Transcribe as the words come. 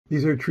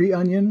These are tree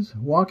onions,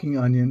 walking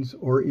onions,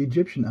 or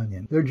Egyptian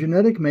onion. Their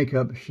genetic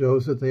makeup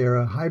shows that they are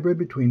a hybrid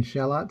between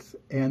shallots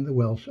and the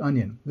Welsh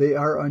onion. They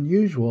are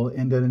unusual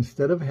in that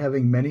instead of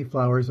having many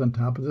flowers on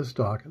top of the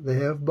stalk, they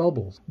have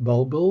bulbils.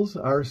 Bulbils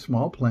are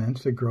small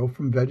plants that grow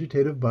from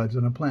vegetative buds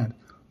on a plant,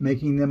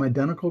 making them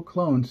identical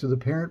clones to the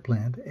parent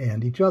plant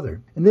and each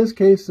other. In this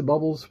case, the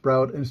bulbils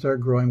sprout and start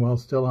growing while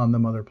still on the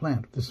mother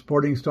plant. The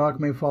supporting stalk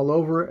may fall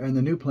over and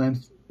the new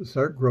plants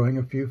start growing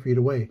a few feet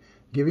away,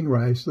 giving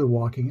rise to the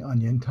walking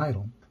onion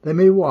title. They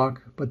may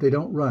walk, but they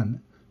don't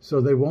run, so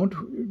they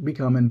won't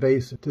become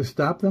invasive. To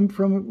stop them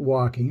from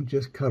walking,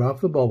 just cut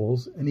off the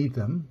bulbils and eat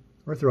them,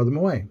 or throw them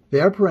away.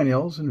 They are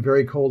perennials and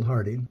very cold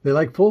hardy. They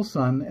like full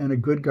sun and a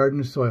good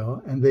garden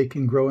soil, and they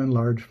can grow in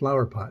large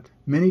flower pot.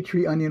 Many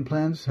tree onion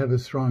plants have a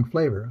strong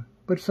flavor,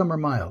 but some are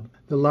mild.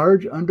 The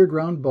large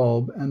underground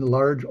bulb and the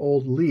large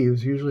old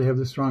leaves usually have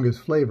the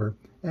strongest flavor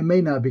and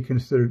may not be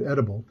considered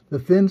edible. The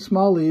thin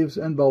small leaves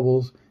and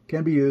bulbils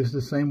can be used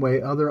the same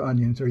way other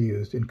onions are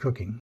used in cooking.